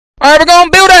Alright, we're gonna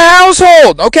build a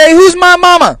household. Okay, who's my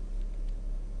mama?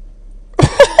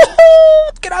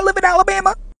 Can I live in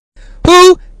Alabama?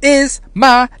 Who is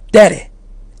my daddy?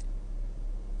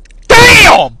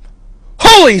 Damn!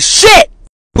 Holy shit!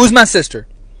 Who's my sister?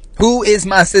 Who is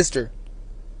my sister?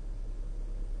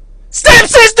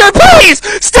 Stepsister, please!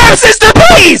 Stepsister,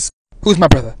 please! Who's my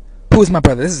brother? Who is my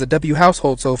brother? This is a W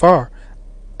household so far.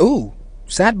 Ooh,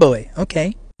 sad boy.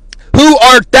 Okay. Who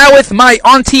art thou with my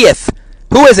auntieeth?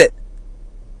 Who is it?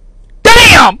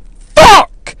 Damn!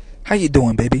 Fuck! How you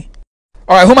doing, baby?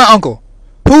 Alright, who my uncle?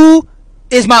 Who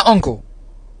is my uncle?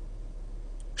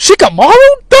 Shikamaru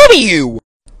W!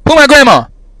 Who my grandma?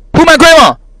 Who my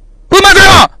grandma? Who my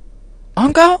grandma?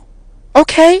 Uncle?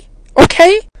 Okay,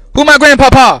 okay. Who my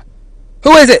grandpapa?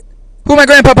 Who is it? Who my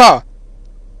grandpapa?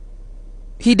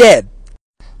 He dead.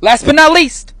 Last but not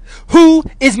least, who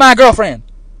is my girlfriend?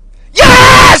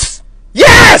 Yes!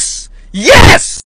 Yes! Yes!